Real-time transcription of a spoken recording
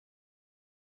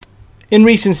In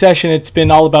recent session, it's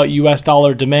been all about US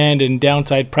dollar demand and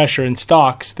downside pressure in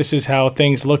stocks. This is how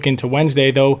things look into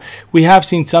Wednesday, though we have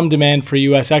seen some demand for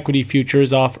US equity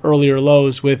futures off earlier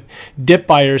lows, with dip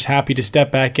buyers happy to step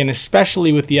back in,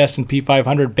 especially with the S&P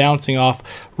 500 bouncing off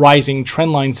rising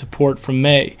trendline support from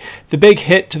May. The big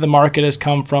hit to the market has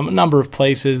come from a number of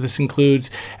places. This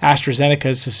includes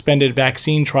AstraZeneca's suspended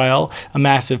vaccine trial, a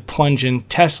massive plunge in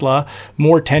Tesla,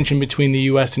 more tension between the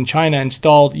US and China, and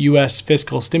stalled US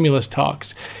fiscal stimulus talks.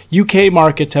 UK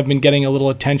markets have been getting a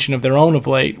little attention of their own of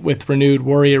late, with renewed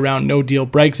worry around no-deal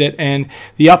Brexit and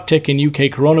the uptick in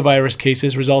UK coronavirus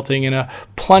cases resulting in a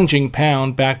plunging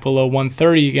pound back below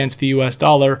 130 against the US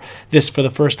dollar, this for the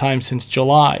first time since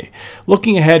July.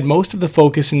 Looking ahead, most of the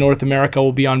focus in North America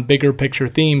will be on bigger picture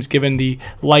themes given the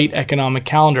light economic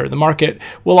calendar. The market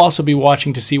will also be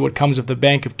watching to see what comes of the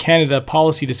Bank of Canada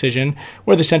policy decision,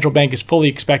 where the central bank is fully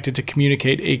expected to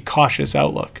communicate a cautious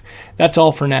outlook. That's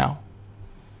all for now.